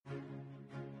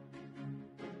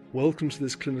Welcome to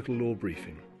this clinical law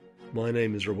briefing. My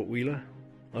name is Robert Wheeler.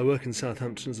 I work in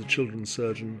Southampton as a children's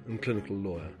surgeon and clinical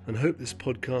lawyer, and hope this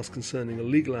podcast concerning a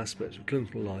legal aspect of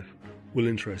clinical life will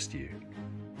interest you.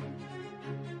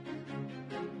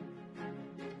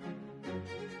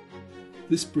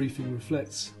 This briefing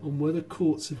reflects on whether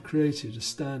courts have created a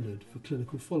standard for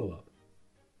clinical follow-up.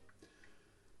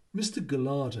 Mr.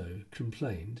 Gallardo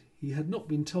complained he had not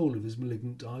been told of his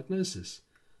malignant diagnosis,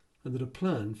 and that a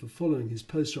plan for following his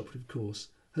post-operative course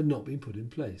had not been put in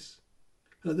place.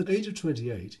 At the age of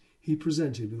 28, he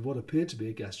presented with what appeared to be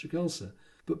a gastric ulcer,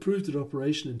 but proved at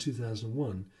operation in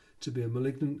 2001 to be a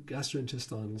malignant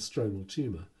gastrointestinal stromal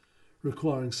tumour,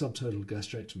 requiring subtotal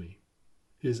gastrectomy.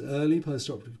 His early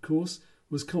post-operative course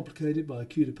was complicated by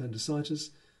acute appendicitis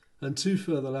and 2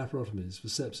 further laparotomies for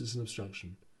sepsis and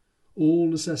obstruction, all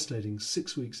necessitating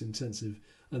 6 weeks intensive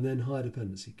and then high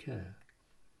dependency care.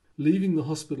 Leaving the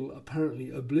hospital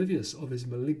apparently oblivious of his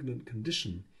malignant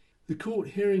condition, the court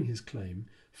hearing his claim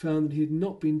found that he had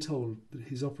not been told that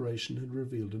his operation had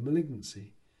revealed a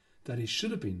malignancy, that he should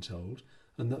have been told,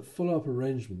 and that follow-up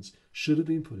arrangements should have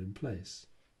been put in place.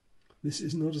 This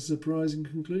is not a surprising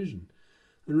conclusion,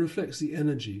 and reflects the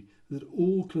energy that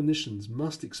all clinicians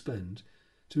must expend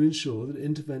to ensure that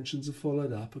interventions are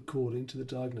followed up according to the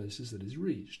diagnosis that is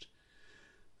reached.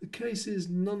 The case is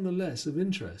nonetheless of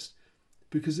interest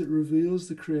because it reveals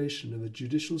the creation of a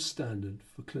judicial standard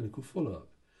for clinical follow-up,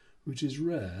 which is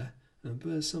rare and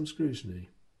bears some scrutiny.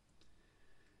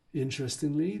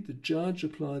 Interestingly, the judge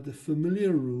applied the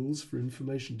familiar rules for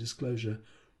information disclosure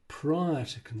prior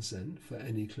to consent for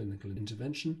any clinical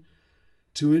intervention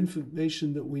to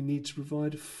information that we need to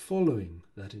provide following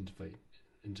that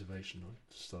intervention. I'll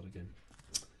start again.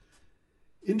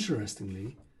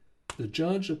 Interestingly, the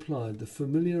judge applied the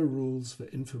familiar rules for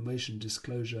information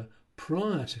disclosure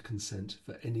prior to consent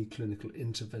for any clinical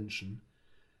intervention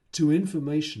to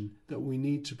information that we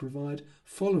need to provide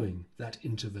following that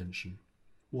intervention.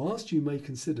 Whilst you may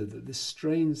consider that this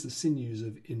strains the sinews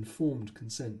of informed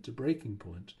consent to breaking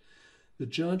point, the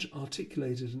judge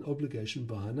articulated an obligation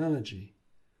by analogy,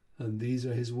 and these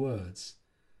are his words: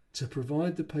 to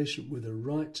provide the patient with a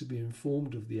right to be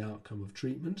informed of the outcome of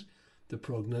treatment, the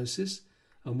prognosis,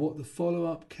 and what the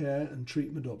follow-up care and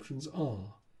treatment options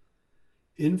are.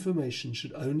 Information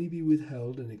should only be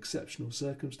withheld in exceptional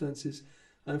circumstances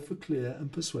and for clear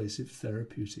and persuasive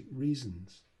therapeutic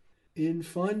reasons. In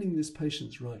finding this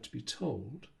patient's right to be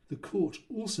told, the court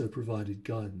also provided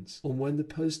guidance on when the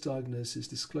post-diagnosis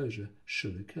disclosure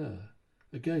should occur.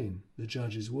 Again, the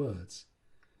judge's words: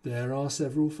 there are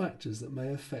several factors that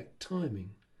may affect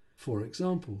timing. For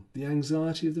example, the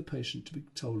anxiety of the patient to be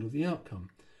told of the outcome,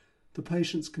 the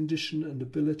patient's condition and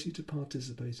ability to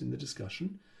participate in the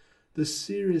discussion, the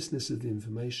seriousness of the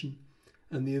information,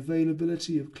 and the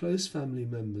availability of close family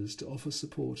members to offer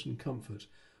support and comfort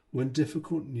when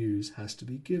difficult news has to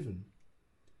be given.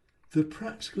 The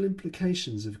practical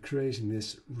implications of creating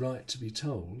this right to be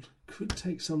told could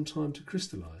take some time to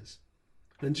crystallise,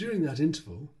 and during that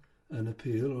interval, an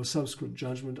appeal or subsequent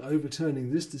judgment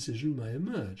overturning this decision may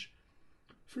emerge.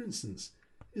 For instance,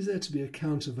 is there to be a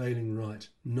countervailing right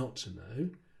not to know?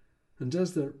 And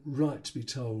does the right to be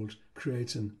told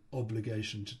create an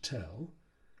obligation to tell?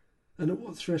 And at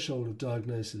what threshold of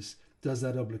diagnosis does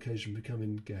that obligation become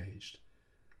engaged?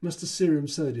 Must a serum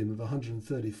sodium of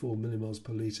 134 millimoles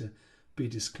per litre be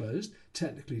disclosed,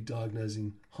 technically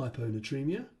diagnosing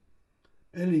hyponatremia?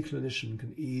 Any clinician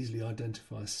can easily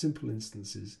identify simple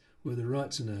instances where the right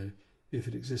to know, if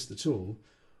it exists at all,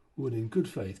 would in good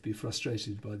faith be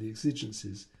frustrated by the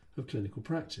exigencies of clinical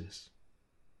practice.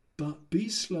 But be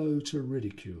slow to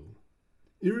ridicule.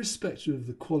 Irrespective of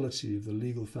the quality of the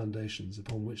legal foundations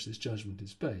upon which this judgment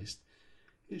is based,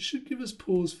 it should give us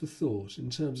pause for thought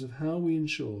in terms of how we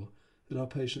ensure that our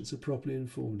patients are properly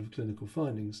informed of clinical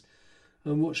findings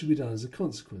and what should be done as a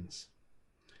consequence.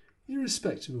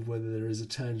 Irrespective of whether there is a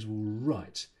tangible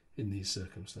right in these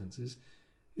circumstances,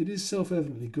 it is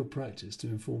self-evidently good practice to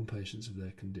inform patients of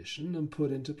their condition and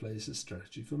put into place a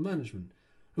strategy for management,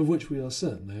 of which we are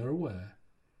certain they are aware.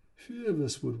 Few of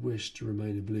us would wish to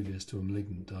remain oblivious to a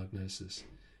malignant diagnosis,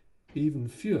 even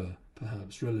fewer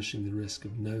perhaps relishing the risk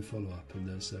of no follow-up in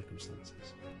those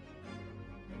circumstances.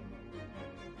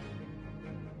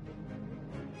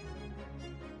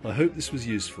 I hope this was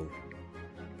useful,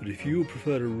 but if you would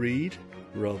prefer to read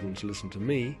rather than to listen to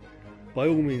me, by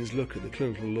all means look at the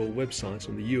Clinical Law website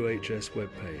on the UHS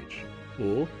webpage,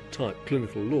 or type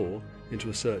Clinical Law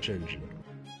into a search engine.